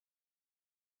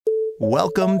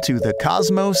Welcome to the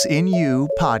Cosmos in You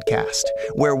podcast,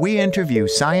 where we interview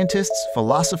scientists,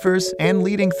 philosophers, and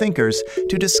leading thinkers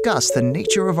to discuss the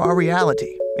nature of our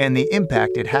reality and the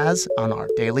impact it has on our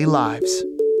daily lives.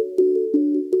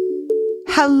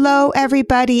 Hello,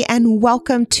 everybody, and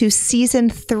welcome to Season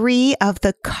 3 of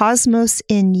The Cosmos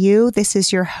in You. This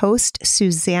is your host,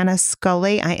 Susanna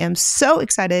Scully. I am so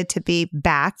excited to be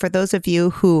back. For those of you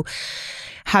who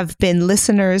have been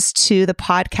listeners to the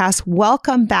podcast,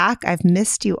 welcome back. I've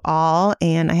missed you all,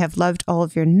 and I have loved all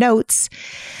of your notes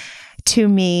to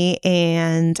me,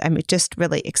 and I'm just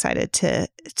really excited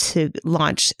to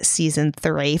launch Season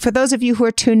 3. For those of you who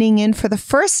are tuning in for the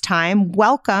first time,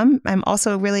 welcome. I'm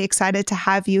also really excited to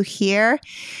have you here.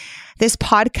 This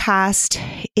podcast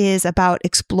is about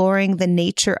exploring the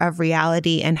nature of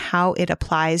reality and how it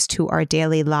applies to our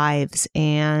daily lives,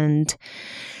 and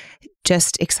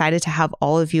just excited to have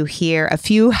all of you here. A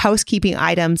few housekeeping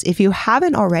items. If you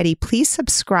haven't already, please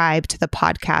subscribe to the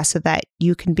podcast so that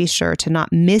you can be sure to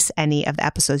not miss any of the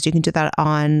episodes. You can do that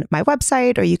on my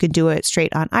website, or you can do it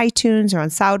straight on iTunes or on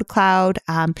SoundCloud.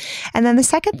 And then the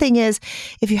second thing is,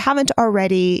 if you haven't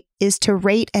already, is to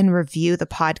rate and review the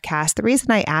podcast. The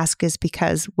reason I ask is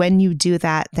because when you do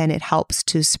that, then it helps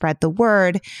to spread the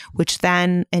word, which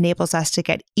then enables us to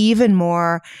get even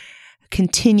more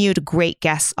continued great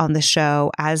guests on the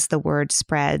show as the word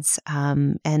spreads,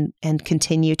 and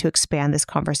continue to expand this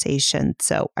conversation.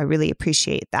 So I really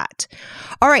appreciate that.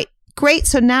 All right, great.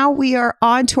 So now we are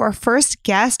on to our first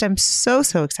guest. I'm so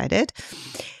excited.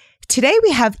 Today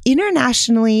we have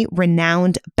internationally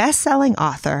renowned best-selling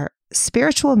author,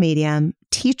 spiritual medium,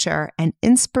 teacher, and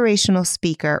inspirational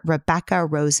speaker, Rebecca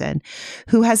Rosen,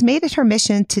 who has made it her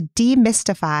mission to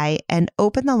demystify and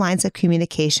open the lines of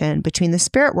communication between the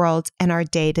spirit world and our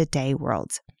day-to-day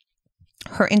worlds.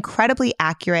 Her incredibly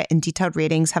accurate and detailed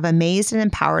readings have amazed and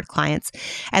empowered clients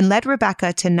and led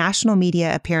Rebecca to national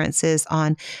media appearances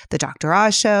on The Dr.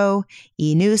 Oz Show,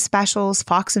 E! News specials,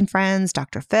 Fox and Friends,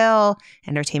 Dr. Phil,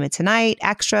 Entertainment Tonight,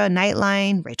 Extra,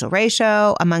 Nightline, Rachel Ray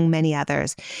Show, among many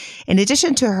others. In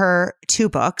addition to her two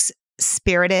books,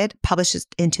 Spirited,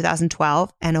 published in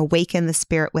 2012, and Awaken the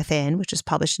Spirit Within, which was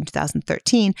published in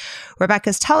 2013,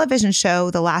 Rebecca's television show,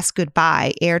 The Last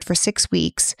Goodbye, aired for 6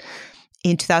 weeks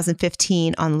in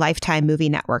 2015 on Lifetime Movie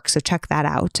Network. So check that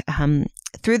out.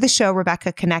 Through the show,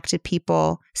 Rebecca connected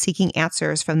people seeking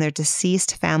answers from their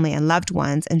deceased family and loved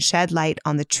ones and shed light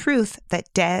on the truth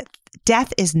that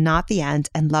death is not the end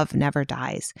and love never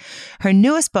dies. Her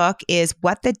newest book is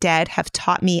What the Dead Have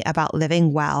Taught Me About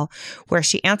Living Well, where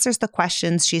she answers the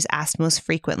questions she's asked most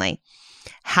frequently.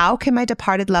 How can my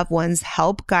departed loved ones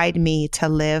help guide me to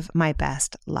live my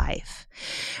best life?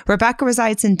 Rebecca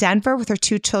resides in Denver with her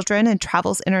 2 children and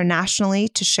travels internationally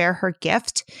to share her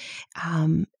gift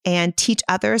and teach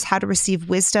others how to receive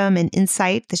wisdom and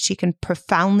insight that she can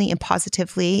profoundly and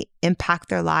positively impact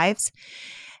their lives.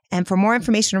 And for more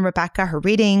information on Rebecca, her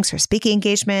readings, her speaking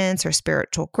engagements, her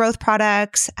spiritual growth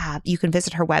products, you can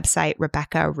visit her website,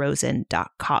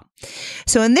 RebeccaRosen.com.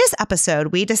 So in this episode,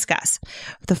 we discuss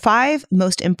the 5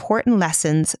 most important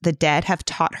lessons the dead have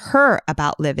taught her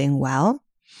about living well.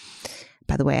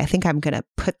 By the way, I think I'm going to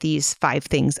put these 5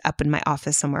 things up in my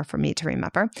office somewhere for me to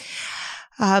remember.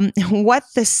 What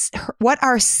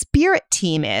our spirit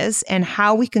team is and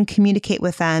how we can communicate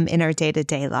with them in our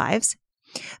day-to-day lives.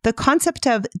 The concept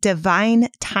of divine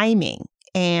timing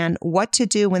and what to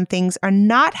do when things are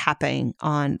not happening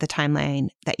on the timeline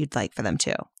that you'd like for them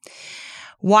to.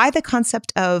 Why the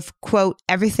concept of, quote,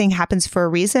 everything happens for a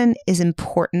reason is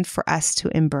important for us to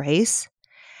embrace.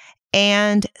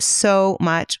 And so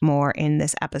much more in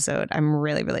this episode. I'm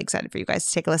really excited for you guys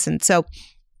to take a listen. So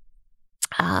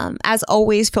as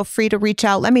always, feel free to reach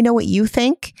out. Let me know what you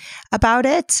think about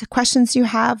it. Questions you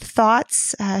have,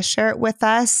 thoughts, share it with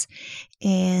us.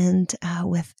 And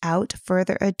without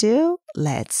further ado,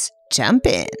 let's jump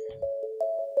in.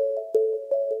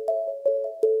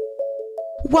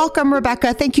 Welcome,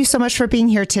 Rebecca. Thank you so much for being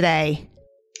here today.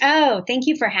 Oh, thank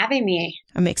you for having me.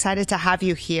 I'm excited to have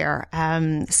you here.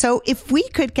 So if we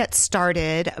could get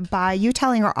started by you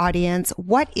telling our audience,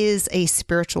 what is a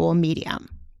spiritual medium?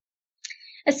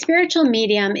 A spiritual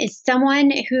medium is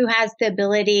someone who has the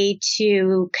ability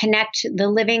to connect the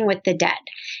living with the dead.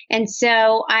 And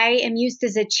so I am used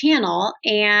as a channel,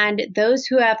 and those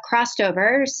who have crossed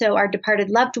over, so our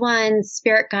departed loved ones,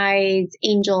 spirit guides,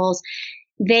 angels,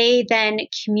 they then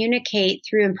communicate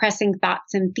through impressing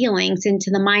thoughts and feelings into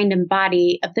the mind and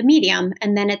body of the medium.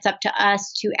 And then it's up to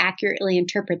us to accurately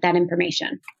interpret that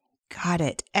information. Got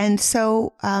it. And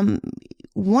so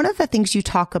one of the things you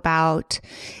talk about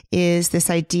is this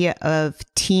idea of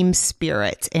team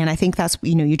spirit. And I think that's,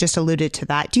 you just alluded to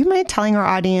that. Do you mind telling our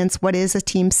audience what is a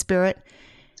team spirit?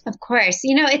 Of course.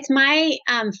 It's my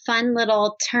fun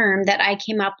little term that I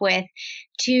came up with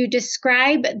to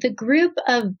describe the group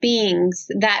of beings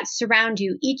that surround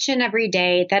you each and every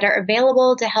day that are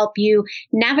available to help you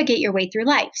navigate your way through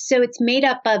life. So it's made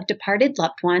up of departed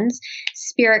loved ones,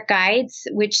 spirit guides,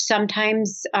 which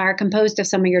sometimes are composed of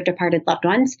some of your departed loved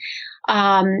ones,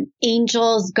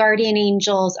 angels, guardian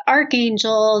angels,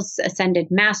 archangels, ascended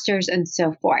masters, and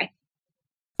so forth.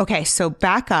 Okay, so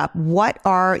back up.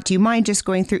 Do you mind just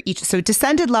going through each? So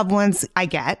descended loved ones, I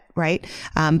get, right?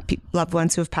 Loved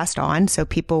ones who have passed on. So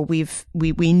people we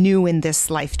knew in this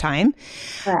lifetime.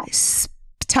 Right.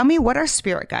 Tell me, what are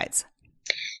spirit guides?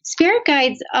 Spirit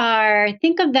guides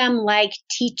think of them like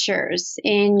teachers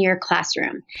in your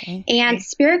classroom. Okay. And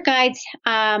spirit guides,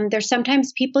 they're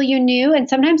sometimes people you knew and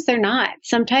sometimes they're not.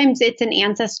 Sometimes it's an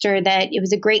ancestor that it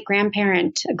was a great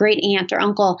grandparent, a great aunt or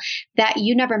uncle that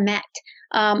you never met.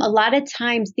 A lot of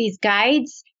times these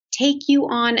guides take you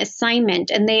on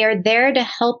assignment and they are there to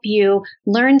help you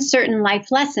learn certain life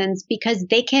lessons because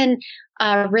they can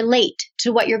relate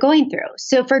to what you're going through.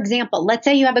 So for example, let's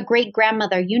say you have a great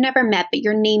grandmother you never met, but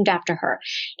you're named after her.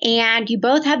 And you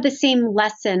both have the same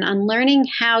lesson on learning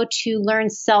how to learn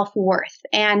self-worth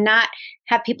and not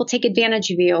have people take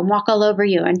advantage of you and walk all over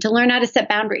you and to learn how to set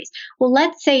boundaries. Well,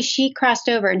 let's say she crossed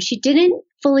over and she didn't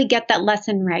fully get that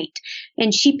lesson right.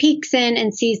 And she peeks in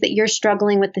and sees that you're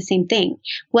struggling with the same thing.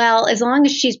 Well, as long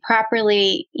as she's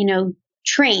properly,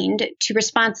 trained to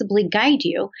responsibly guide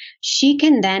you, she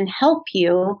can then help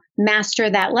you master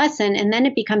that lesson. And then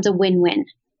it becomes a win-win.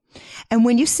 And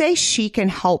when you say she can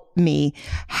help me,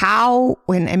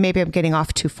 and maybe I'm getting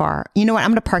off too far. You know what?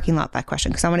 I'm going to parking lot that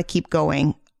question because I want to keep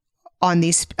going on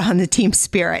the team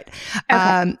spirit.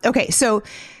 Okay. So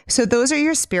those are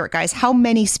your spirit guides. How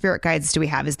many spirit guides do we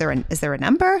have? Is there a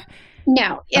number?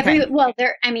 No,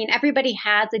 everybody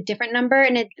has a different number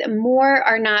and more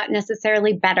are not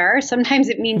necessarily better. Sometimes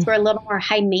it means we're a little more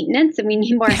high maintenance and we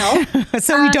need more help.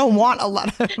 So we don't want a lot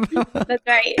of That's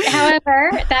right.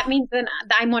 However, that means that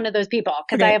I'm one of those people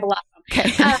because I have a lot of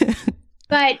them. Okay.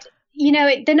 But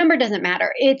the number doesn't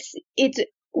matter. It's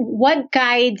what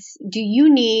guides do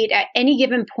you need at any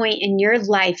given point in your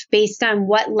life based on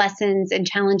what lessons and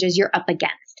challenges you're up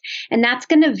against? And that's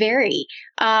going to vary.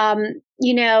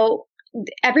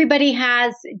 Everybody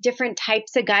has different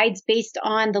types of guides based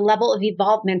on the level of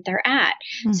evolvement they're at.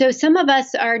 So some of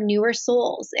us are newer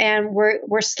souls and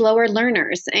we're slower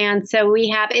learners. And so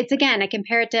I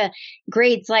compare it to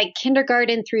grades like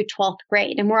kindergarten through 12th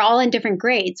grade, and we're all in different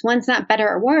grades. One's not better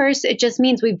or worse. It just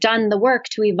means we've done the work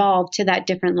to evolve to that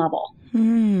different level.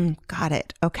 Got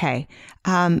it. Okay.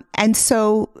 And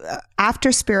so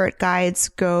after spirit guides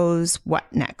goes what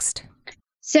next?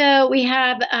 So we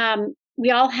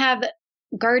all have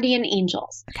guardian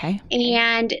angels. Okay.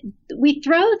 And we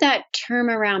throw that term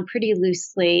around pretty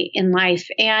loosely in life.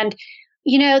 And,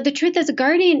 the truth is a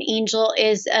guardian angel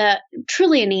is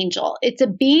truly an angel. It's a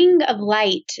being of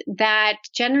light that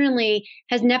generally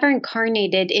has never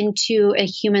incarnated into a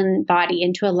human body,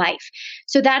 into a life.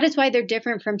 So that is why they're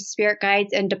different from spirit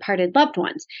guides and departed loved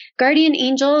ones. Guardian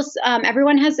angels,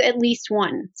 everyone has at least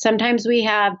one. Sometimes we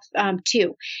have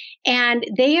two. And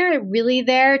they are really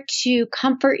there to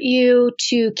comfort you,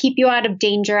 to keep you out of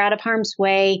danger, out of harm's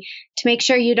way, to make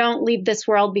sure you don't leave this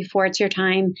world before it's your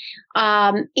time.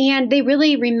 And they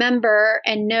really remember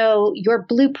and know your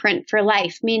blueprint for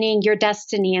life, meaning your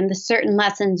destiny and the certain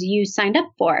lessons you signed up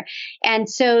for. And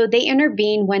so they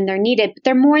intervene when they're needed, but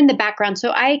they're more in the background.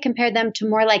 So I compare them to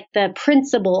more like the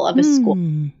principal of a school.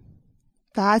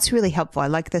 That's really helpful. I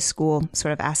like the school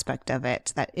sort of aspect of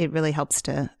it, that it really helps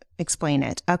to explain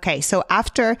it. Okay. So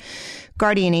after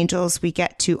guardian angels, we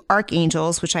get to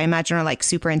archangels, which I imagine are like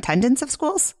superintendents of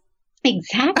schools.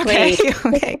 Exactly.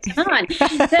 Okay.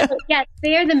 So yes,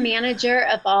 they are the manager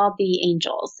of all the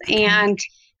angels. Okay. And,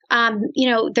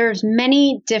 there's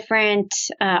many different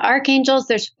archangels.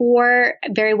 There's 4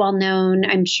 very well known.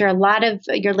 I'm sure a lot of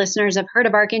your listeners have heard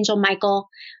of Archangel Michael,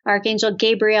 Archangel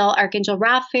Gabriel, Archangel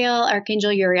Raphael,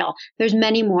 Archangel Uriel. There's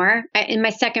many more. In my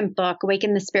second book,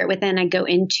 Awaken the Spirit Within, I go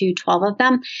into 12 of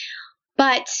them.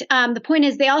 But the point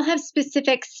is they all have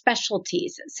specific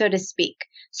specialties, so to speak.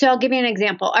 So I'll give you an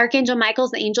example. Archangel Michael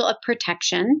is the angel of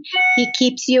protection. He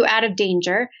keeps you out of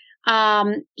danger.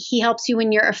 He helps you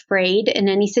when you're afraid in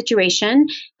any situation,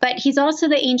 but he's also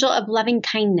the angel of loving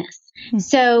kindness.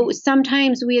 So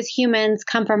sometimes we as humans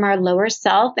come from our lower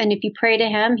self, and if you pray to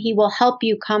him, he will help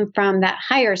you come from that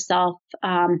higher self,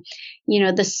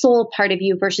 the soul part of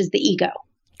you versus the ego.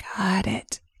 Got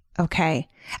it. Okay.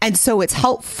 And so it's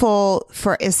helpful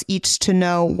for us each to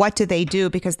know what do they do,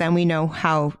 because then we know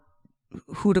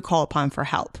who to call upon for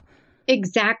help.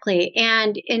 Exactly.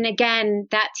 And again,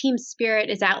 that team spirit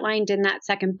is outlined in that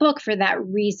second book for that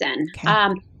reason.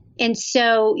 Okay. And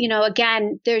so,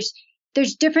 again, there's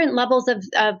different levels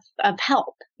of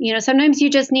help. Sometimes you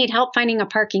just need help finding a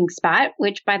parking spot,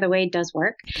 which, by the way, does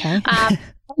work. Okay.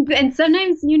 And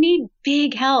sometimes you need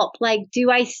big help. Like,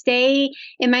 do I stay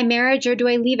in my marriage or do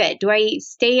I leave it? Do I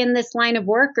stay in this line of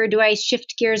work or do I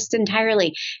shift gears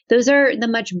entirely? Those are the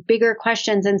much bigger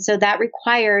questions. And so that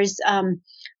requires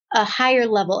a higher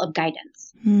level of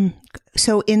guidance.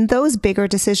 So in those bigger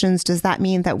decisions, does that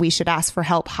mean that we should ask for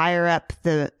help higher up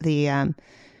the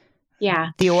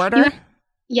order?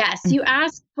 Yes, you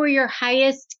ask for your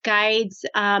highest guides.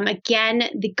 Again,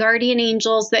 the guardian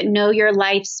angels that know your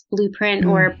life's blueprint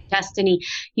or destiny.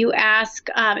 You ask,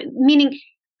 meaning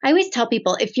I always tell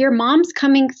people, if your mom's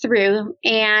coming through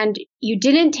and you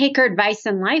didn't take her advice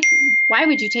in life, why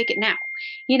would you take it now?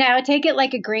 Take it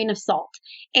like a grain of salt.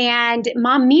 And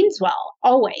mom means well,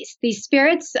 always. These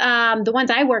spirits, the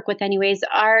ones I work with anyways,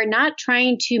 are not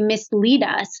trying to mislead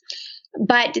us,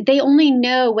 but they only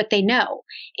know what they know.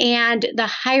 And the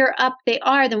higher up they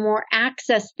are, the more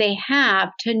access they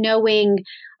have to knowing,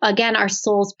 again, our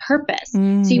soul's purpose. So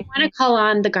you want to call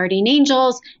on the guardian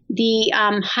angels, the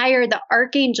higher the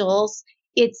archangels.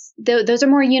 Those are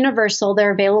more universal.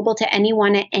 They're available to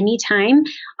anyone at any time.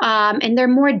 And they're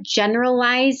more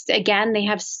generalized. Again, they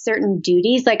have certain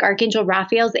duties, like Archangel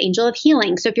Raphael is the angel of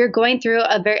healing. So if you're going through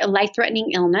a very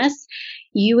life-threatening illness,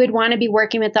 you would want to be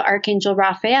working with the Archangel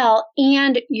Raphael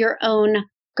and your own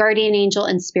guardian angel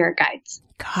and spirit guides.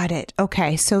 Got it.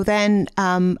 Okay. So then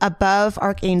above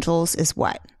archangels is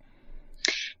what?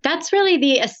 That's really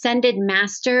the ascended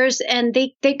masters, and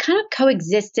they kind of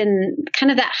coexist in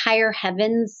kind of that higher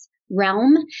heavens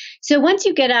realm. So once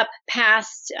you get up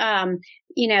past,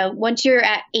 once you're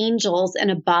at angels and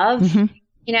above,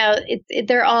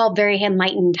 they're all very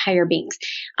enlightened higher beings.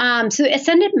 So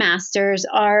ascended masters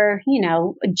are,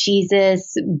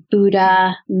 Jesus,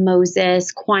 Buddha,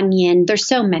 Moses, Kuan Yin. There's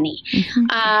so many.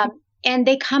 And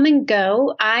they come and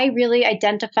go. I really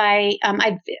identify,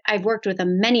 I've worked with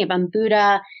many of them,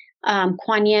 Buddha,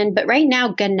 Kuan Yin, but right now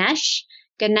Ganesh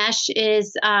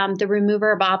is the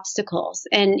remover of obstacles.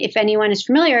 And if anyone is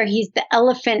familiar, he's the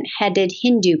elephant-headed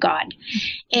Hindu god.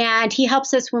 And he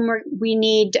helps us when we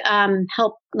need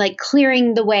help, like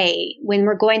clearing the way, when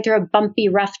we're going through a bumpy,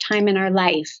 rough time in our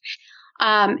life.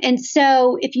 And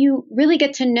so if you really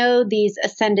get to know these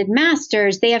ascended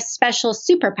masters, they have special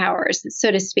superpowers, so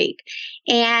to speak.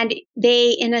 And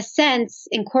they, in a sense,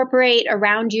 incorporate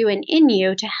around you and in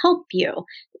you to help you.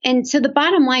 And so the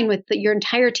bottom line with your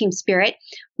entire team spirit,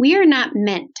 we are not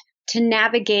meant to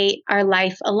navigate our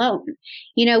life alone.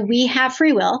 We have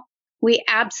free will. We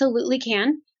absolutely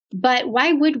can. But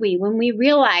why would we, when we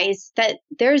realize that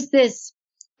there's this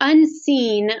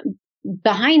unseen,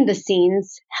 behind the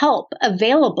scenes help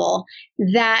available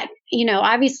that,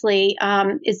 obviously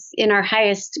is in our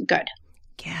highest good.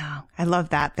 Yeah, I love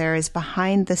that. There is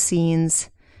behind the scenes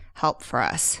help for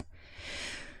us.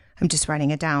 I'm just writing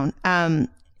it down.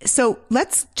 So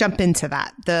let's jump into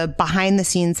that, the behind the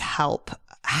scenes help.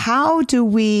 How do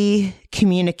we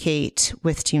communicate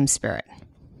with Team Spirit?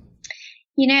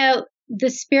 The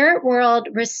spirit world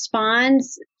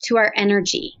responds to our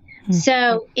energy.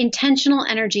 So intentional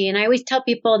energy. And I always tell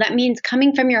people that means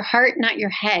coming from your heart, not your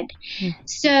head.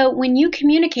 So when you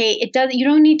communicate, you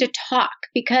don't need to talk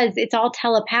because it's all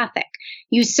telepathic.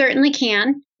 You certainly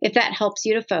can, if that helps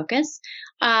you to focus.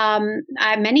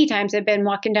 Many times I've been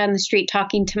walking down the street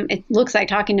it looks like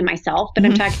talking to myself, but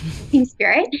I'm talking in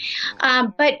spirit.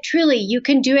 But truly, you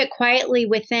can do it quietly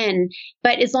within.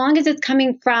 But as long as it's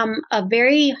coming from a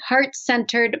very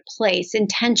heart-centered place,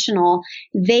 intentional,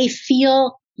 they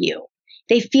feel you.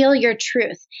 They feel your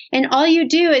truth. And all you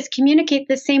do is communicate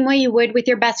the same way you would with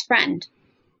your best friend.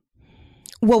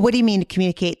 Well, what do you mean to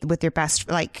communicate with your best,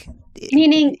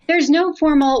 Meaning there's no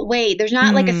formal way. There's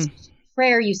not like a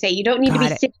prayer you say. You don't need to be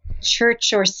sitting in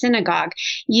church or synagogue.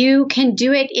 You can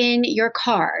do it in your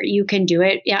car. You can do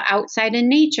it outside in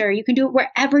nature. You can do it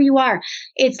wherever you are,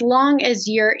 as long as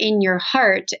you're in your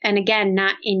heart. And again,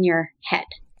 not in your head.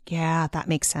 Yeah, that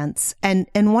makes sense. And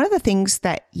one of the things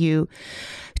that you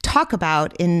talk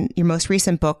about in your most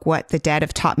recent book, What the Dead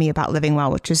Have Taught Me About Living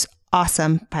Well, which is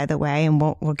awesome, by the way, and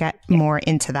we'll get more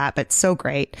into that, but so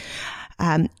great,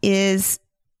 is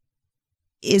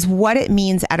what it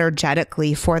means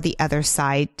energetically for the other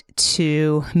side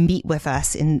to meet with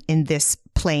us in this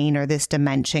plane or this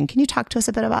dimension. Can you talk to us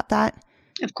a bit about that?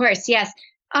 Of course, yes.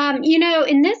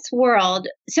 In this world,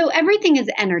 so everything is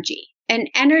energy. And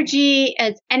energy,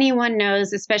 as anyone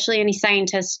knows, especially any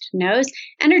scientist knows,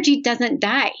 energy doesn't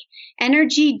die.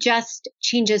 Energy just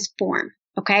changes form.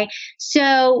 Okay.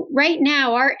 So right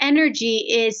now our energy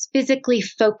is physically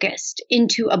focused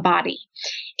into a body.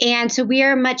 And so we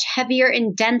are much heavier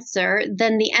and denser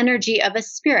than the energy of a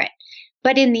spirit.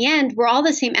 But in the end, we're all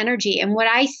the same energy. And what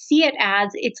I see it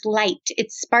as, it's light.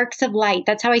 It's sparks of light.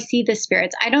 That's how I see the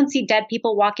spirits. I don't see dead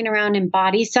people walking around in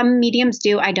bodies. Some mediums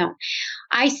do. I don't.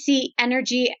 I see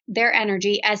their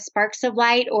energy as sparks of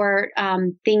light or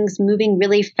things moving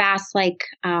really fast, like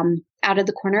out of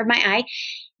the corner of my eye.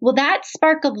 Well, that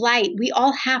spark of light, we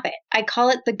all have it. I call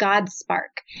it the God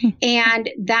spark. And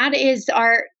that is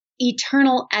our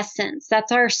eternal essence.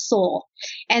 That's our soul.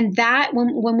 And that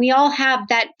when we all have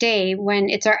that day, when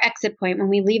it's our exit point, when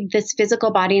we leave this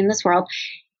physical body in this world,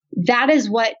 that is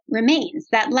what remains,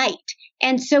 that light.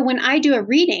 And so when I do a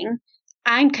reading,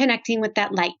 I'm connecting with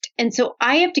that light. And so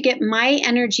I have to get my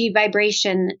energy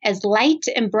vibration as light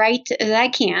and bright as I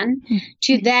can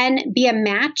to then be a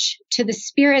match to the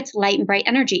spirit's light and bright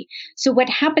energy. So what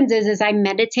happens is I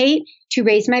meditate to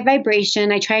raise my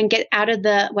vibration. I try and get out of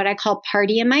what I call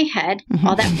party in my head,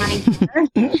 all that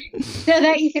mind, so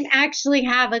that you can actually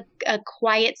have a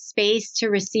quiet space to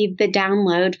receive the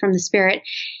download from the spirit.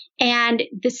 And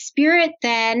the spirit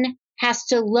then has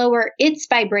to lower its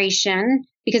vibration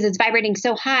because it's vibrating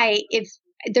so high. If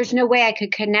there's no way I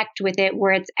could connect with it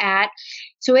where it's at.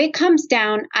 So it comes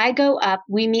down, I go up,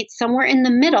 we meet somewhere in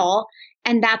the middle,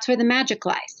 and that's where the magic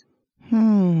lies.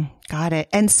 Got it.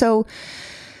 And so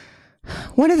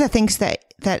one of the things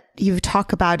that you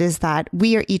talk about is that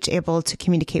we are each able to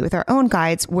communicate with our own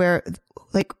guides, where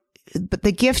but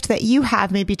the gift that you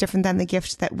have may be different than the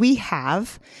gift that we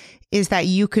have, is that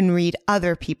you can read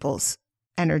other people's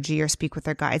energy or speak with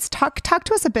their guides. Talk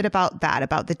to us a bit about that,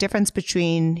 about the difference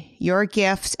between your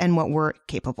gift and what we're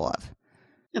capable of.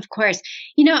 Of course.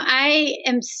 I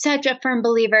am such a firm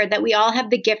believer that we all have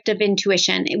the gift of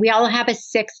intuition. We all have a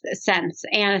sixth sense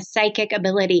and a psychic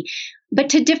ability, but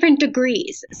to different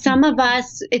degrees. Some of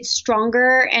us, it's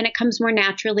stronger and it comes more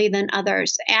naturally than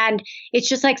others. And it's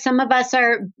just like some of us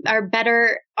are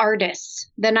better artists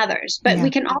than others, but we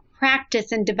can all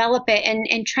practice and develop it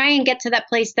and try and get to that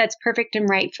place that's perfect and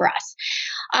right for us.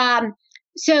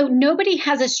 So nobody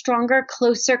has a stronger,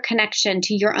 closer connection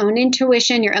to your own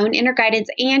intuition, your own inner guidance,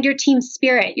 and your team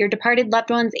spirit, your departed loved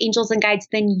ones, angels, and guides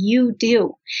than you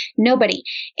do. Nobody.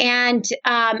 And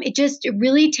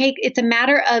it's a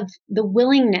matter of the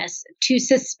willingness to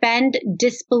suspend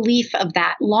disbelief of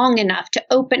that long enough to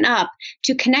open up,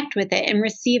 to connect with it and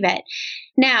receive it.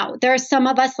 Now, there are some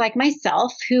of us like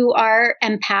myself who are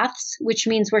empaths, which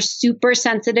means we're super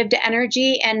sensitive to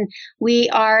energy, and we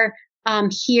are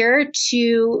here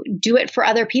to do it for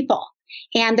other people.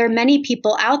 And there are many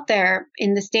people out there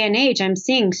in this day and age. I'm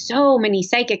seeing so many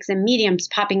psychics and mediums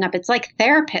popping up. It's like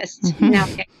therapists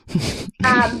nowadays.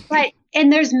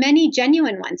 And there's many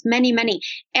genuine ones, many,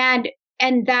 and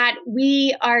that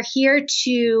we are here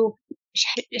to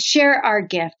share our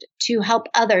gift, to help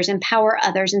others, empower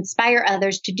others, inspire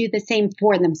others to do the same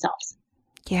for themselves.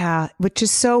 Yeah, which is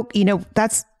so,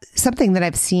 that's something that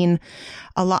I've seen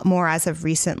a lot more as of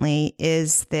recently,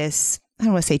 is this, I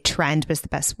don't want to say trend, but it's the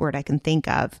best word I can think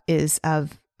of, is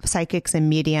of psychics and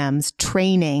mediums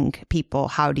training people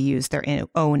how to use their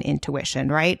own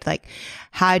intuition, right? Like,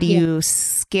 how do you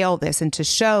scale this and to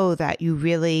show that you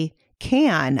really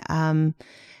can?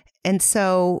 And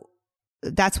so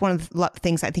that's one of the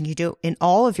things I think you do in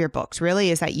all of your books,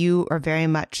 really, is that you are very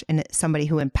much somebody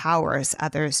who empowers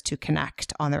others to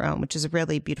connect on their own, which is a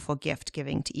really beautiful gift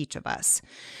giving to each of us.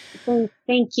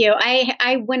 Thank you.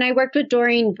 When I worked with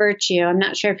Doreen Virtue, I'm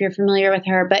not sure if you're familiar with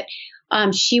her, but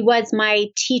she was my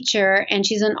teacher, and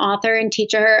she's an author and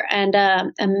teacher and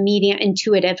a medium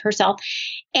intuitive herself.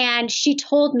 And she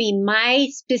told me my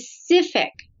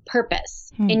specific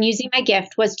purpose in using my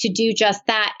gift was to do just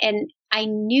that. And I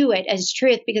knew it as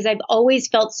truth because I've always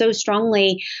felt so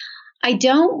strongly, I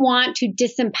don't want to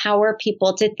disempower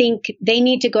people to think they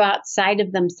need to go outside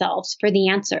of themselves for the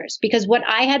answers. Because what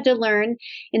I had to learn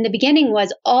in the beginning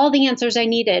was all the answers I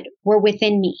needed were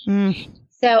within me.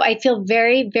 So I feel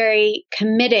very, very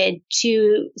committed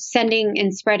to sending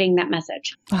and spreading that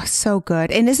message. Oh, so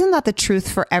good. And isn't that the truth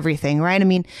for everything, right? I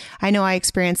mean, I know I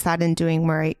experienced that in doing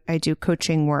where I do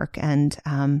coaching work, and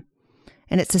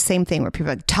And it's the same thing where people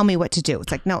are like, tell me what to do.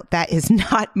 It's like, no, that is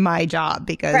not my job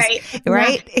because,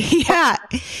 right? Yeah.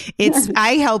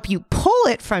 I help you pull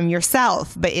it from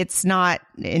yourself, but it's not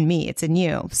in me, it's in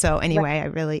you. So anyway,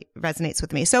 it really resonates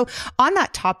with me. So on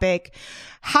that topic,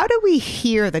 how do we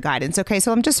hear the guidance? Okay.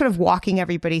 So I'm just sort of walking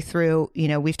everybody through,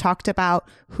 we've talked about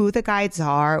who the guides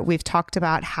are. We've talked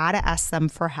about how to ask them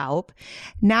for help.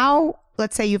 Now,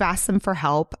 let's say you've asked them for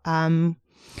help.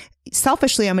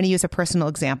 Selfishly, I'm going to use a personal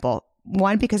example.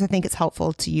 One, because I think it's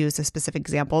helpful to use a specific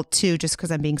example. Two, just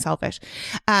because I'm being selfish.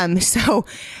 So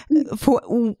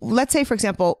let's say, for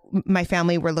example, my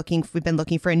family, we've been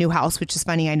looking for a new house, which is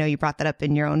funny. I know you brought that up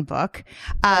in your own book.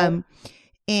 And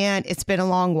it's been a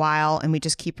long while and we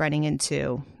just keep running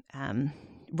into,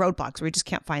 roadblocks where we just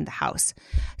can't find the house.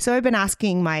 So I've been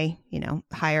asking my,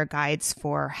 higher guides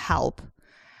for help.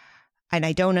 And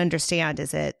I don't understand,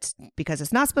 is it because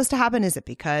it's not supposed to happen? Is it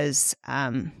because,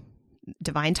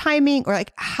 divine timing, or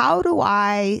like, how do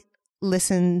I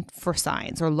listen for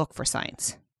signs or look for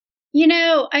signs?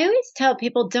 I always tell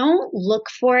people, don't look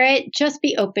for it, just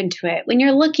be open to it. When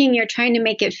you're looking, you're trying to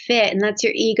make it fit, and that's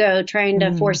your ego trying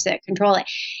to force it, control it.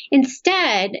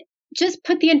 Instead, just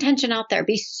put the intention out there.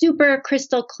 Be super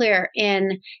crystal clear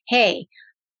in, hey,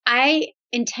 I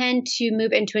intend to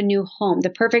move into a new home, the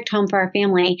perfect home for our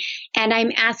family. And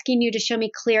I'm asking you to show me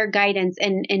clear guidance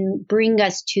and bring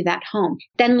us to that home.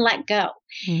 Then let go.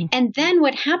 And then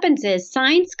what happens is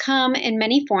signs come in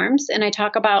many forms. And I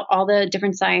talk about all the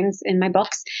different signs in my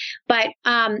books, but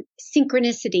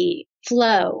synchronicity,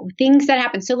 flow, things that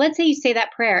happen. So let's say you say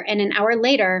that prayer and an hour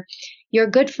later, your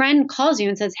good friend calls you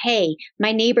and says, hey,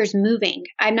 my neighbor's moving.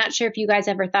 I'm not sure if you guys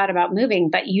ever thought about moving,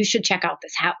 but you should check out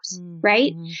this house,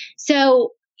 right?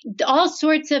 So all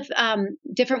sorts of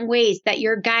different ways that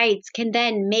your guides can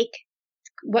then make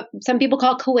what some people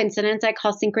call coincidence, I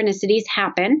call synchronicities,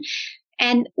 happen,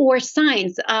 or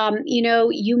signs.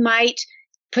 You might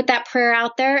put that prayer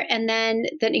out there and then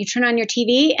you turn on your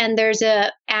TV and there's a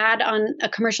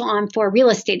commercial on for a real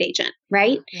estate agent,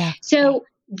 right? Yeah. So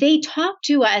they talk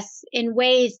to us in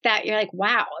ways that you're like,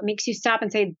 wow, it makes you stop and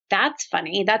say, that's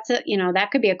funny. That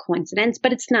could be a coincidence,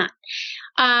 but it's not.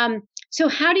 So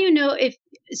how do you know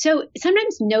so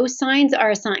sometimes no signs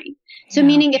are a sign. So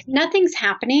meaning if nothing's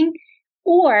happening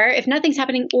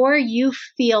or you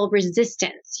feel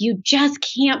resistance, you just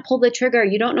can't pull the trigger.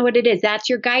 You don't know what it is. That's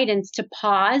your guidance to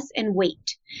pause and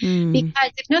wait.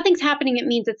 Because if nothing's happening, it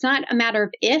means it's not a matter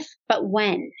of if, but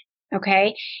when.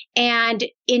 Okay. And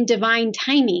in divine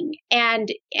timing. And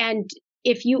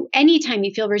if anytime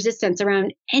you feel resistance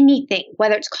around anything,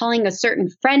 whether it's calling a certain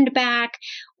friend back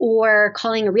or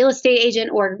calling a real estate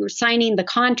agent or signing the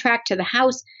contract to the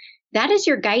house, that is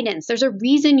your guidance. There's a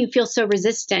reason you feel so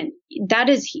resistant. That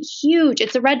is huge.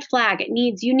 It's a red flag.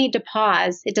 You need to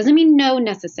pause. It doesn't mean no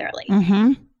necessarily.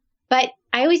 But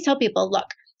I always tell people, look,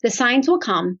 the signs will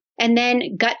come and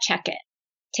then gut check it.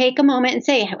 Take a moment and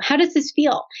say, how does this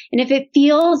feel? And if it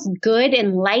feels good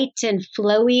and light and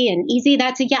flowy and easy,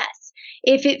 that's a yes.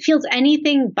 If it feels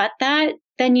anything but that,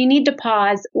 then you need to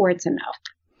pause or it's a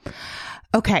no.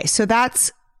 Okay. So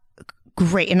that's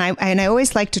great. And I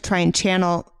always like to try and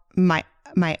channel my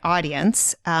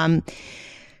audience,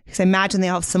 because I imagine they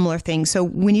all have similar things. So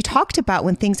when you talked about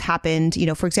when things happened,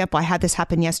 for example, I had this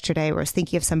happen yesterday where I was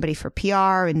thinking of somebody for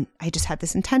PR and I just had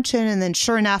this intention. And then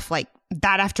sure enough, like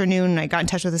that afternoon, I got in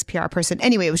touch with this PR person.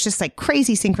 Anyway, it was just like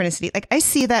crazy synchronicity. Like I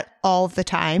see that all the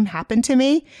time happen to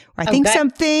me where I think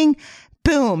something,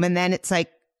 boom. And then it's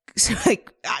like,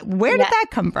 where did that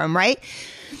come from? Right.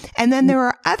 And then there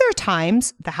are other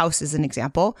times, the house is an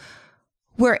example,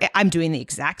 where I'm doing the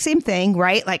exact same thing,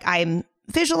 right? Like I'm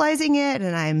visualizing it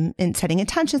and I'm setting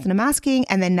intentions and I'm asking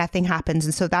and then nothing happens.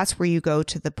 And so that's where you go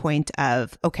to the point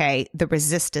of, okay, the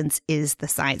resistance is the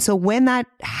sign. So when that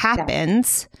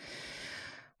happens,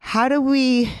 how do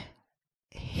we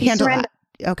handle that?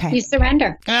 Okay. You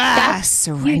surrender.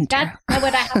 Surrender. That's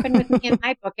what happened with me in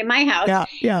my book, in my house.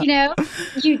 Yeah.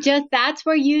 That's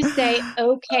where you say,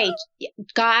 okay,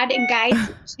 God and guides,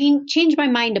 change my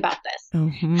mind about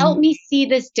this. Help me see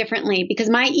this differently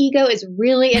because my ego is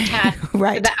really attached to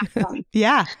the outcome.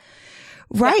 Yeah.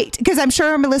 Right. Because I'm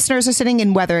sure my listeners are sitting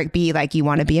in, whether it be like you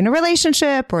want to be in a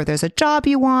relationship or there's a job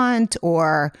you want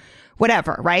or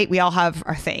whatever, right? We all have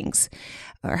our things,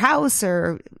 our house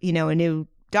or, a new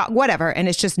dog, whatever, and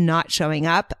it's just not showing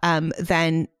up,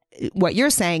 then what you're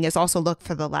saying is also look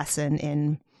for the lesson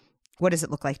in what does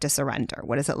it look like to surrender?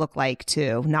 What does it look like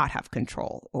to not have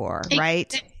control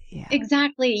right? Yeah.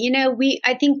 Exactly.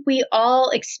 I think we all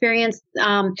experience,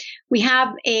 we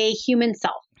have a human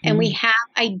self and we have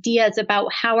ideas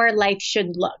about how our life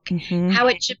should look, how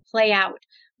it should play out.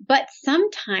 But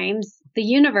sometimes the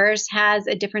universe has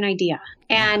a different idea.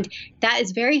 And that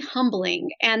is very humbling.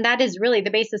 And that is really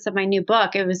the basis of my new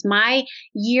book. It was my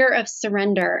year of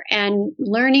surrender and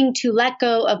learning to let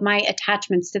go of my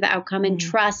attachments to the outcome and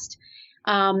trust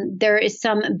there is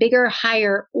some bigger,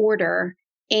 higher order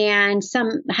and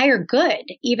some higher good,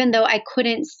 even though I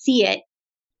couldn't see it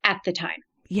at the time.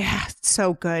 Yeah,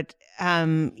 so good.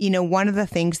 One of the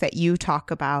things that you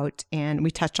talk about, and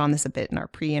we touched on this a bit in our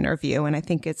pre-interview, and I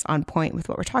think it's on point with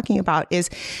what we're talking about, is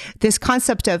this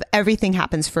concept of everything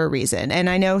happens for a reason. And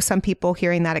I know some people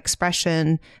hearing that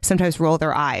expression sometimes roll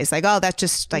their eyes like, oh, that's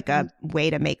just like a way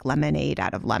to make lemonade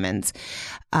out of lemons.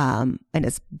 And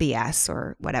it's BS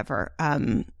or whatever.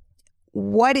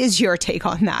 What is your take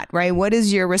on that, right? What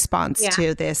is your response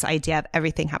to this idea of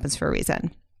everything happens for a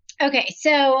reason? Okay,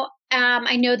 so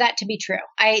I know that to be true.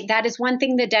 That is one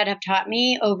thing the dead have taught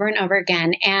me over and over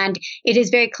again. And it is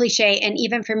very cliche. And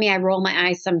even for me, I roll my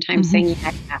eyes sometimes saying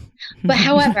that. But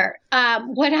however,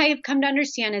 what I have come to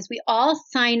understand is we all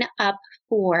sign up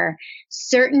for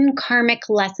certain karmic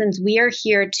lessons we are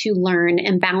here to learn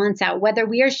and balance out, whether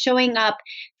we are showing up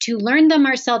to learn them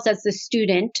ourselves as the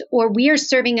student or we are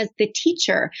serving as the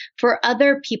teacher for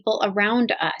other people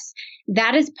around us.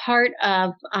 That is part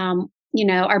of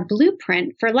our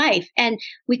blueprint for life. And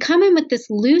we come in with this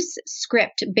loose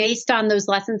script based on those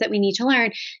lessons that we need to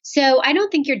learn. So I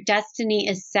don't think your destiny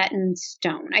is set in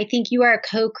stone. I think you are a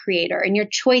co-creator and your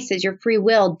choices, your free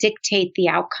will dictate the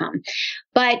outcome.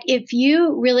 But if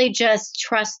you really just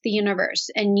trust the universe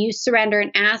and you surrender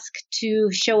and ask to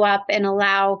show up and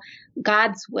allow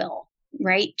God's will,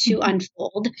 right, to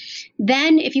unfold,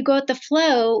 then if you go with the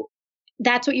flow,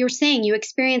 that's what you're saying. You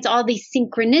experience all these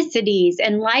synchronicities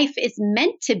and life is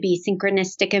meant to be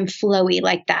synchronistic and flowy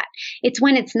like that. It's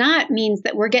when it's not means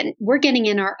that we're getting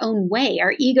in our own way.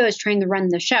 Our ego is trying to run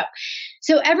the show.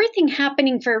 So everything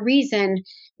happening for a reason,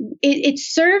 it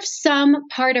serves some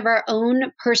part of our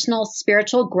own personal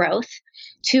spiritual growth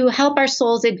to help our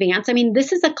souls advance. I mean,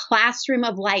 this is a classroom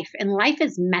of life and life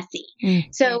is messy.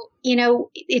 So,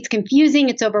 it's confusing,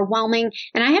 it's overwhelming.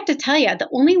 And I have to tell you, the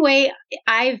only way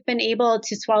I've been able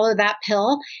to swallow that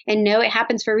pill and know it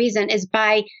happens for a reason is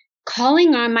by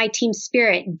calling on my team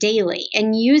spirit daily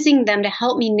and using them to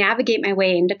help me navigate my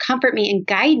way and to comfort me and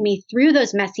guide me through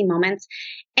those messy moments.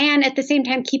 And at the same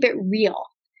time, keep it real,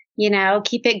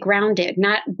 keep it grounded,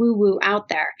 not woo-woo out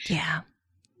there. Yeah.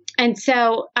 And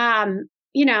so,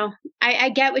 I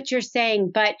get what you're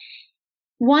saying, but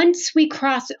once we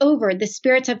cross over, the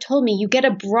spirits have told me you get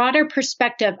a broader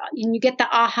perspective and you get the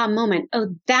aha moment.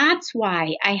 Oh, that's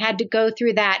why I had to go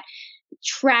through that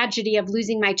tragedy of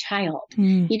losing my child.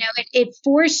 It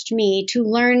forced me to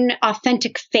learn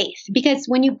authentic faith because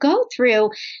when you go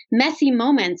through messy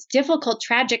moments, difficult,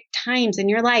 tragic times in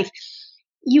your life,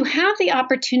 you have the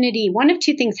opportunity, one of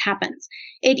two things happens.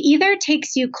 It either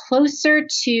takes you closer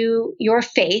to your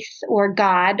faith or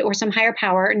God or some higher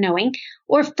power knowing,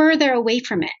 or further away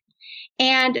from it.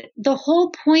 And the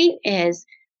whole point is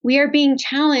we are being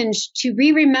challenged to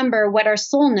remember what our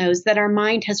soul knows that our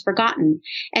mind has forgotten.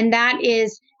 And that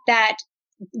is that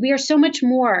we are so much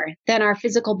more than our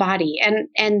physical body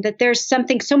and that there's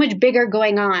something so much bigger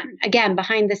going on, again,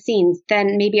 behind the scenes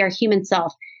than maybe our human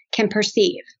self can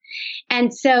perceive.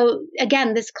 And so,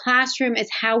 again, this classroom is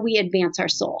how we advance our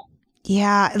soul.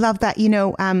 Yeah, I love that.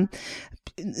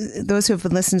 Those who have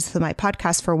listened to my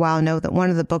podcast for a while know that one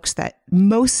of the books that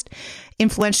most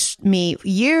influenced me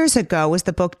years ago was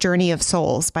the book Journey of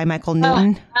Souls by Michael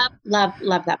Newton. Love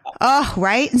that book. Oh,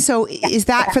 right. And so is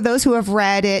that for those who have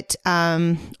read it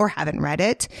or haven't read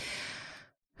it,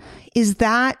 is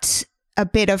that a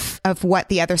bit of what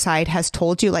the other side has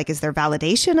told you? Like, is there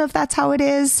validation of that's how it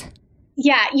is?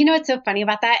 Yeah. What's so funny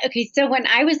about that? Okay. So when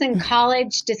I was in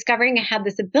college discovering I had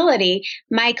this ability,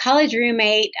 my college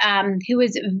roommate, who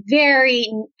was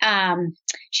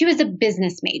she was a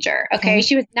business major. Okay.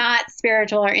 She was not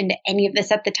spiritual or into any of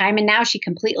this at the time. And now she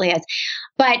completely is.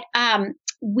 But,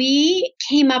 we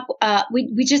came up,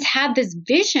 we just had this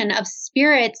vision of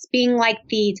spirits being like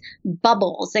these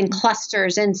bubbles and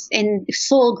clusters and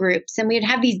soul groups. And we'd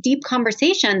have these deep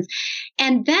conversations.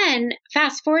 And then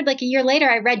fast forward like a year later,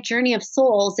 I read Journey of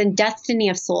Souls and Destiny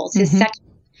of Souls, his section.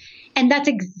 And that's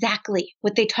exactly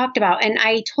what they talked about. And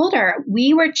I told her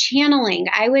we were channeling,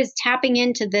 I was tapping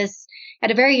into this at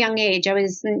a very young age. I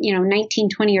was, 19,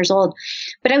 20 years old,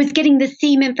 but I was getting the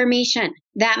same information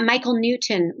that Michael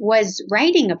Newton was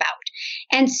writing about.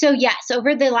 And so, yes,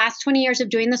 over the last 20 years of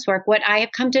doing this work, what I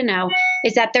have come to know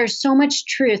is that there's so much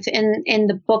truth in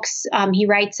the books he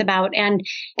writes about and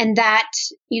that,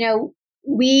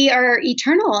 we are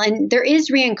eternal and there is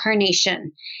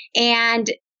reincarnation. And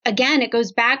again, it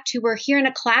goes back to we're here in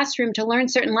a classroom to learn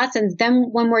certain lessons. Then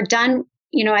when we're done,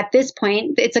 at this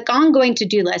point, it's an ongoing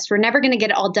to-do list. We're never going to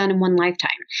get it all done in one lifetime.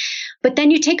 But then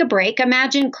you take a break.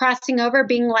 Imagine crossing over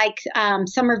being like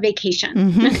summer vacation.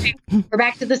 Mm-hmm. We're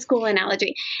back to the school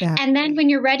analogy. Yeah. And then when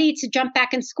you're ready to jump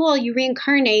back in school, you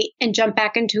reincarnate and jump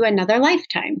back into another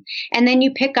lifetime. And then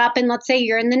you pick up and let's say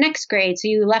you're in the next grade. So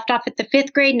you left off at the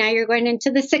 5th grade. Now you're going into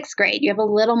the 6th grade. You have a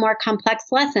little more complex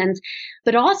lessons.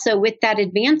 But also with that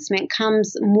advancement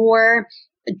comes more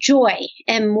joy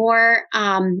and more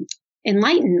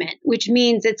enlightenment, which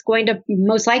means it's going to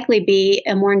most likely be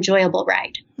a more enjoyable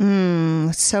ride.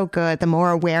 So good. The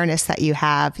more awareness that you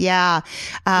have. Yeah.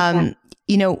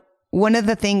 One of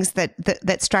the things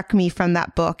that struck me from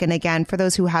that book, and again, for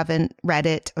those who haven't read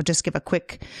it, I'll just give a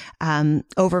quick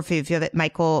overview of it.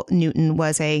 Michael Newton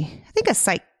was I think a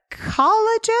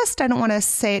psychologist. I don't want to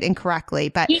say it incorrectly,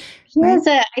 but he was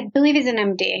I believe he's an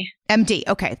MD. MD.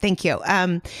 Okay. Thank you.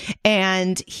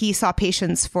 And he saw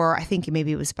patients for, I think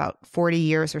maybe it was about 40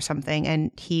 years or something.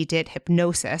 And he did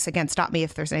hypnosis. Again, stop me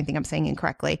if there's anything I'm saying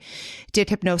incorrectly. Did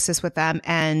hypnosis with them.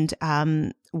 And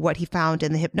what he found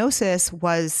in the hypnosis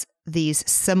was these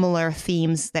similar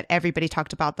themes that everybody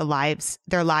talked about,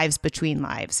 their lives between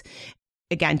lives.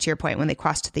 Again, to your point, when they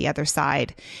cross to the other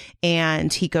side.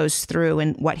 And he goes through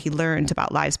and what he learned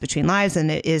about lives between lives,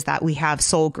 and it is that we have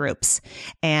soul groups.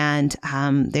 And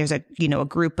there's a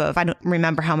group of, I don't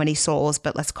remember how many souls,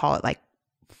 but let's call it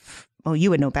you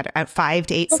would know better, 5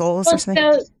 to 8 souls or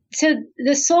something. So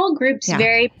the soul groups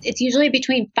vary. It's usually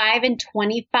between 5 and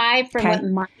 25 from what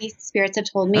my spirits have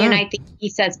told me. And I think he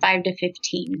says 5 to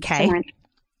 15. Okay.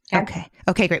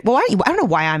 Okay, great. Well, I don't know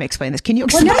why I'm explaining this. Can you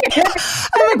explain? I'm like,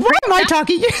 why am I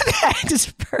talking?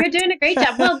 You're doing a great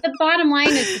job. Well, the bottom line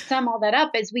is to sum all that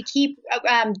up is we keep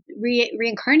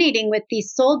reincarnating with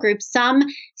these soul groups. Some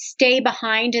stay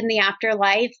behind in the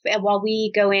afterlife while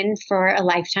we go in for a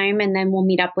lifetime, and then we'll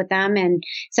meet up with them. And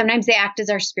sometimes they act as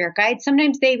our spirit guides.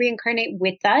 Sometimes they reincarnate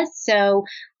with us. So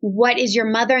what is your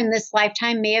mother in this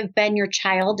lifetime may have been your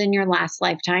child in your last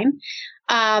lifetime.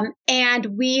 And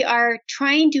we are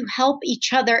trying to help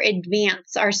each other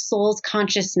advance our soul's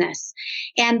consciousness.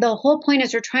 And the whole point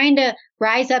is we're trying to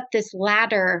rise up this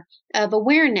ladder of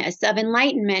awareness, of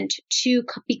enlightenment to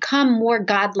become more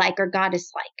godlike or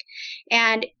goddess-like.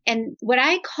 And what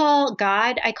I call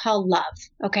God, I call love.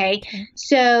 Okay.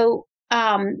 So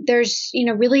there's,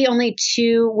 really only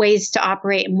 2 ways to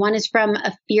operate. And one is from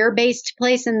a fear-based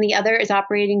place and the other is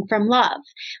operating from love,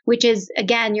 which is,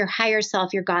 again, your higher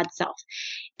self, your God self.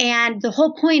 And the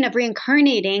whole point of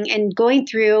reincarnating and going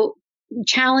through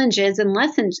challenges and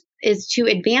lessons is to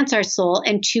advance our soul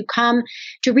and to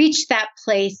reach that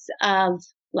place of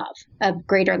love, of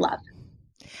greater love.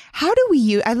 How do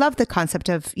we I love the concept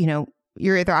of,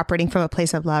 you're either operating from a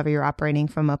place of love or you're operating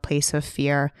from a place of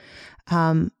fear.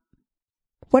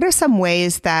 What are some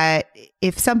ways that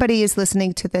if somebody is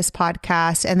listening to this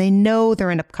podcast and they know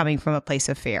they're coming from a place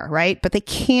of fear, right? But they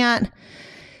can't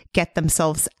get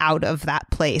themselves out of that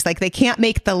place. Like they can't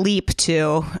make the leap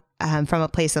to from a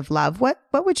place of love. What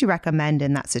would you recommend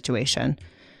in that situation?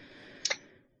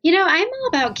 I'm all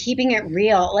about keeping it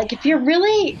real. Like if you're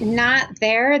really not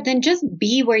there, then just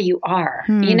be where you are.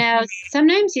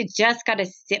 Sometimes you just got to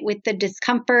sit with the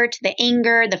discomfort, the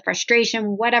anger, the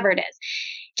frustration, whatever it is.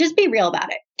 Just be real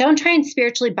about it. Don't try and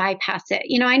spiritually bypass it.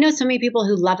 I know so many people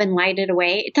who love and light it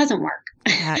away. It doesn't work.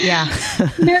 Yeah.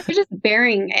 They're just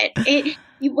burying it.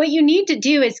 What you need to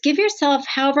do is give yourself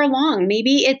however long.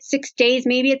 Maybe it's 6 days,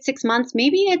 maybe it's 6 months,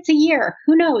 maybe it's a year.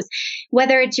 Who knows?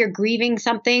 Whether it's you're grieving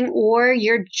something or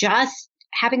you're just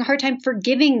having a hard time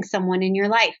forgiving someone in your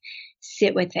life.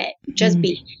 Sit with it. Just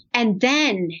be. And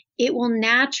then it will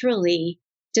naturally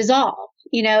dissolve.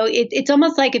 It's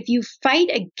almost like if you fight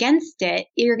against it,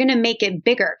 you're going to make it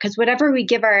bigger because whatever we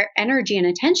give our energy and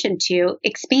attention to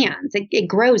expands. It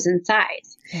grows in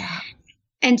size. Yeah.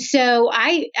 And so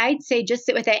I'd say just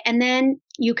sit with it. And then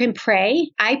you can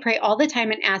pray. I pray all the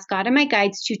time and ask God and my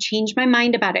guides to change my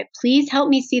mind about it. Please help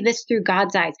me see this through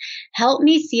God's eyes. Help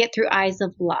me see it through eyes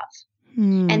of love.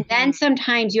 And then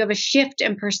sometimes you have a shift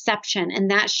in perception and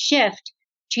that shift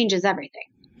changes everything.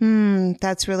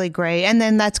 That's really great. And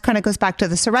then that kind of goes back to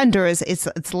the surrender is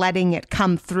it's letting it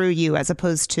come through you as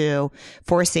opposed to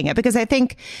forcing it. Because I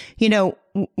think,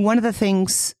 one of the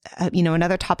things,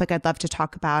 another topic I'd love to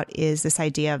talk about is this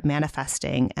idea of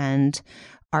manifesting and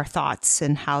our thoughts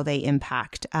and how they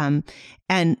impact.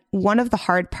 And one of the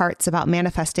hard parts about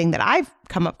manifesting that I've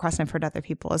come across and I've heard other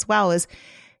people as well is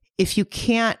if you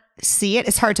can't see it.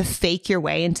 It's hard to fake your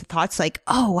way into thoughts like,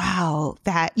 oh, wow,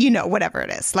 that, whatever it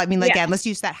is. I mean, again, let's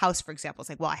use that house, for example. It's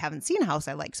like, well, I haven't seen a house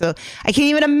I like, so I can't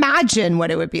even imagine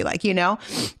what it would be like,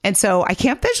 and so I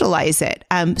can't visualize it.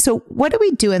 So what do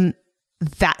we do in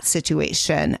that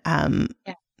situation?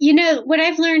 What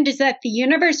I've learned is that the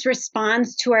universe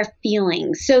responds to our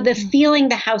feelings. So the feeling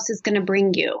the house is going to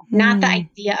bring you, not the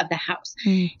idea of the house.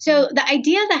 So the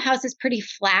idea of the house is pretty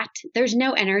flat. There's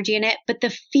no energy in it, but the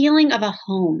feeling of a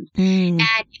home. And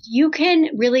you can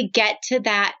really get to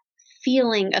that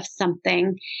feeling of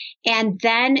something and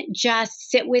then just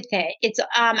sit with it. It's,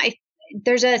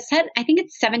 there's a set, I think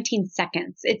it's 17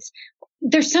 seconds.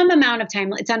 There's some amount of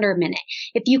time. It's under a minute.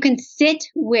 If you can sit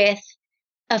with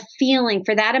a feeling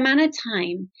for that amount of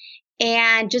time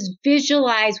and just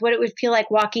visualize what it would feel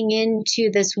like walking into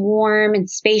this warm and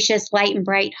spacious, light and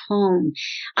bright home.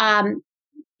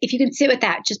 If you can sit with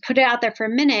that, just put it out there for a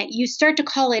minute, you start to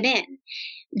call it in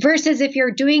versus if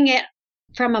you're doing it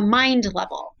from a mind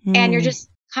level and you're just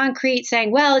concrete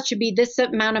saying, well, it should be this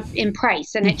amount in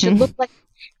price and it should look like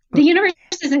the universe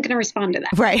isn't going to respond to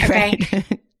that. Right. Okay?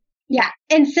 Right. Yeah.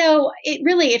 And so it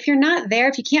really, if you're not there,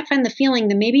 if you can't find the feeling,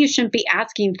 then maybe you shouldn't be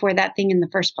asking for that thing in the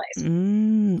first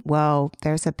place. Well,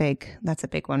 that's a big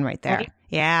one right there. Right?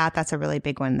 Yeah, that's a really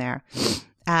big one there.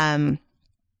 Can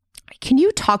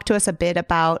you talk to us a bit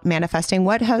about manifesting?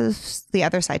 What has the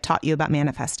other side taught you about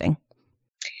manifesting?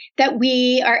 That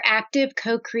we are active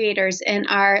co-creators in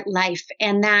our life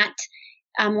and that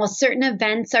while certain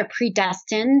events are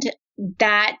predestined,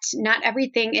 that not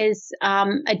everything is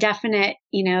a definite,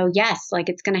 yes, like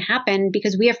it's going to happen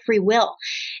because we have free will.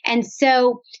 And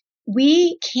so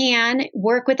we can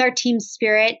work with our team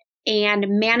spirit and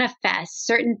manifest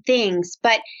certain things.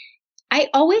 But I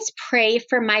always pray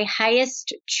for my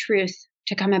highest truth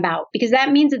to come about because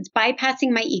that means it's bypassing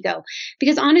my ego.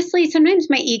 Because honestly, sometimes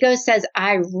my ego says,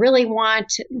 I really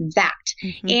want that.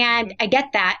 And I get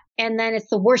that. And then it's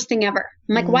the worst thing ever.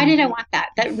 I'm like, why did I want that?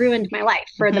 That ruined my life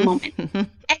for the moment.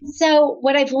 And so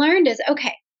what I've learned is,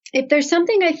 okay, if there's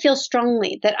something I feel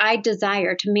strongly that I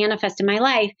desire to manifest in my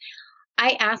life,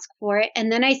 I ask for it.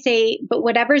 And then I say, but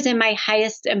whatever's in my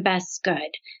highest and best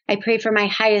good, I pray for my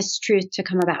highest truth to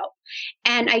come about.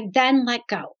 And I then let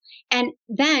go. And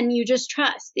then you just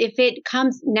trust. If it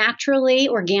comes naturally,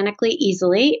 organically,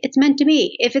 easily, it's meant to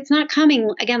be. If it's not coming,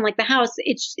 again, like the house,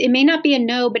 it may not be a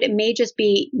no, but it may just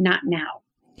be not now.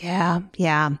 Yeah.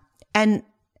 Yeah. And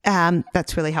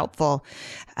that's really helpful.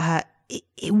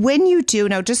 When you do,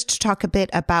 now just to talk a bit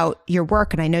about your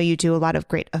work, and I know you do a lot of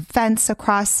great events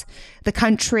across the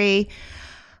country,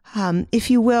 if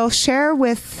you will, share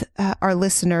with our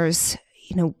listeners,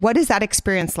 what is that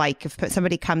experience like if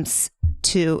somebody comes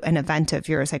to an event of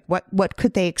yours? Like what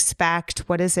could they expect?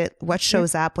 What is it? What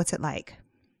shows up? What's it like?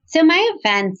 So my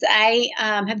events, I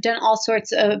have done all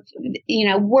sorts of,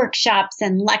 workshops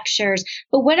and lectures,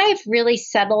 but what I've really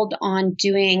settled on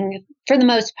doing for the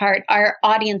most part are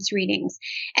audience readings.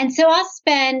 And so I'll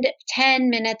spend 10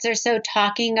 minutes or so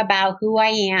talking about who I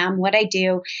am, what I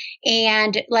do.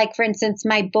 And like, for instance,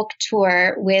 my book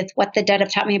tour with What the Dead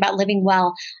Have Taught Me About Living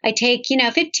Well, I take,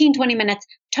 15, 20 minutes,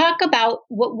 talk about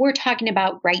what we're talking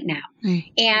about right now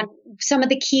and some of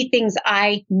the key things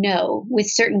I know with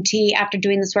certainty after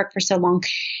doing this work for so long.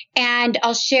 And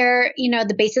I'll share,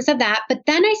 the basis of that. But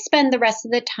then I spend the rest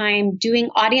of the time doing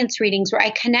audience readings where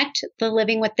I connect the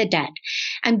living with the dead.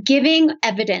 I'm giving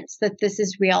evidence that this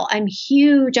is real. I'm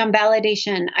huge on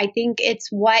validation. I think it's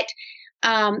what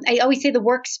I always say the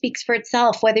work speaks for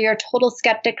itself, whether you're a total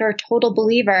skeptic or a total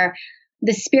believer.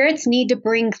 The spirits need to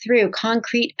bring through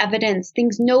concrete evidence,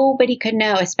 things nobody could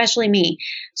know, especially me,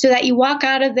 so that you walk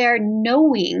out of there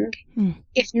knowing,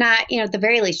 if not, at the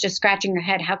very least, just scratching your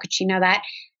head, how could she know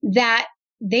that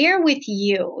they're with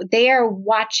you, they are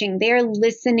watching, they are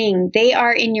listening, they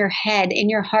are in your head, in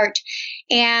your heart.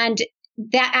 And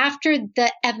that after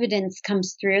the evidence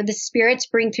comes through, the spirits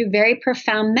bring through very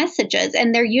profound messages,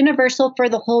 and they're universal for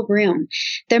the whole room.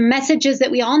 They're messages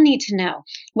that we all need to know,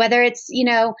 whether it's,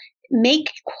 make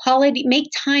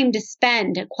time to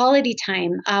spend quality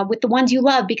time with the ones you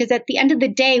love, because at the end of the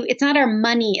day, it's not our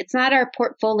money, it's not our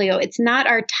portfolio, it's not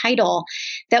our title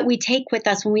that we take with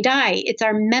us when we die. It's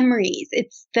our memories,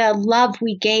 it's the love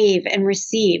we gave and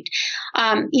received.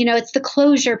 It's the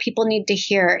closure people need to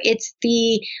hear. It's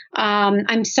the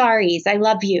I'm sorry's, I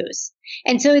love yous.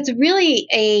 And so it's really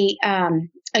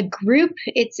a group.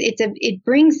 It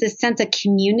brings this sense of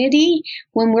community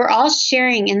when we're all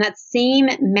sharing in that same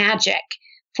magic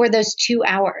for those 2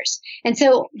 hours. And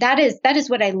so that is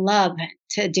what I love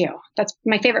to do. That's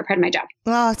my favorite part of my job.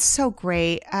 Well, it's so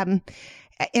great.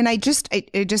 and I just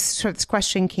sort of this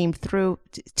question came through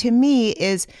to me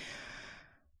is,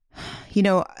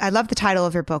 I love the title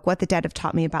of your book, What the Dead Have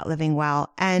Taught Me About Living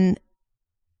Well. And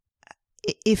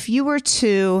if you were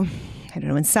to, I don't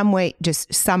know, in some way,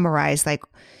 just summarize like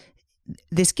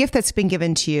this gift that's been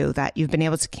given to you that you've been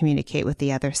able to communicate with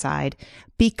the other side,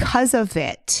 because of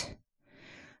it,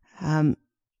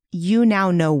 you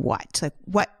now know what? Like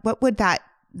what would that,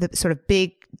 the sort of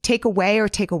big takeaway or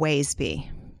takeaways be?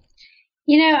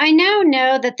 I now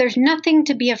know that there's nothing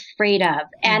to be afraid of,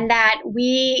 and that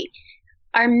we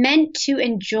are meant to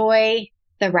enjoy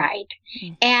the ride.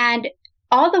 And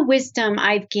all the wisdom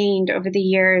I've gained over the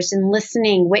years and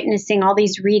listening, witnessing all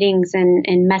these readings and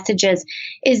messages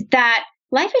is that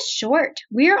life is short.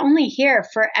 We are only here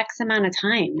for X amount of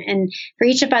time. And for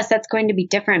each of us, that's going to be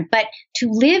different. But to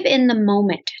live in the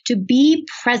moment, to be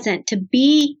present, to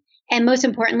be, and most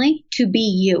importantly, to be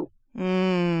you.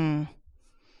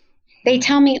 They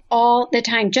tell me all the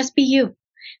time, just be you,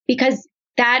 because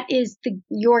that is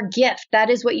your gift. That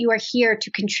is what you are here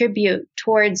to contribute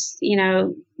towards,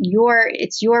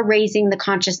 it's your raising the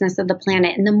consciousness of the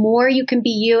planet. And the more you can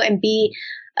be you and be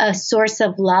a source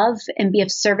of love and be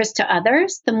of service to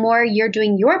others, the more you're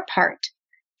doing your part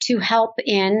to help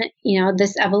in,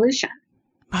 this evolution.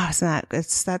 Oh,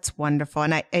 that's wonderful.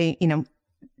 And I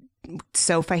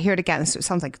so if I hear it again, it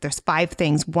sounds like there's 5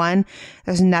 things. 1,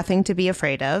 there's nothing to be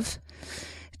afraid of.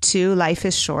 2, life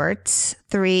is short.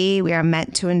 3, we are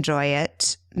meant to enjoy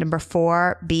it.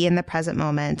 4, be in the present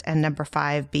moment. And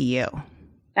 5, be you.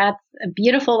 That's a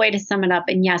beautiful way to sum it up.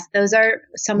 And yes, those are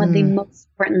some of the most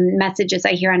important messages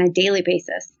I hear on a daily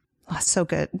basis. Oh, so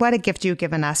good. What a gift you've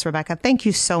given us, Rebecca. Thank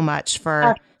you so much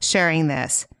for sharing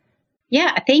this.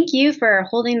 Yeah, thank you for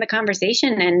holding the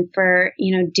conversation and for,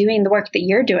 doing the work that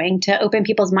you're doing to open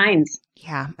people's minds.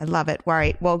 Yeah, I love it. All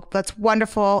right. Well, that's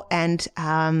wonderful. And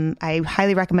I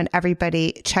highly recommend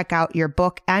everybody check out your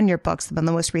book and your books. The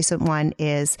most recent one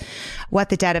is What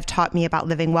the Dead Have Taught Me About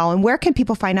Living Well. And where can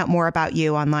people find out more about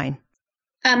you online?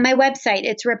 My website,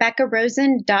 it's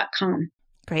RebeccaRosen.com.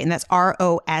 Great. And that's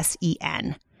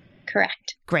ROSEN.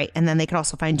 Correct. Great. And then they can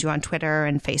also find you on Twitter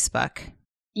and Facebook.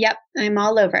 Yep, I'm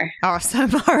all over.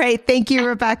 Awesome. All right. Thank you,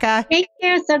 Rebecca. Thank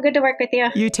you. So good to work with you.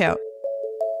 You too.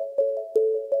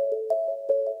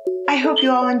 I hope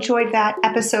you all enjoyed that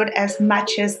episode as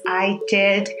much as I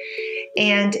did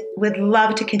and would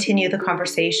love to continue the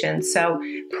conversation. So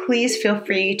please feel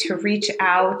free to reach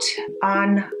out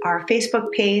on our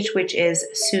Facebook page, which is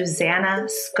Susanna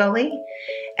Scully,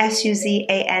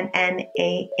 SUZANNAHSCULLY.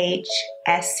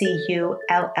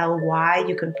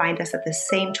 You can find us at the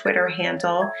same Twitter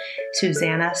handle,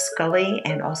 Susanna Scully,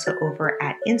 and also over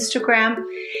at Instagram.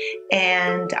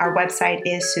 And our website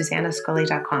is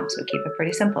susannascully.com. So keep it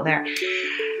pretty simple there.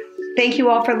 Thank you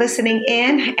all for listening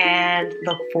in and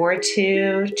look forward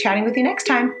to chatting with you next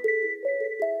time.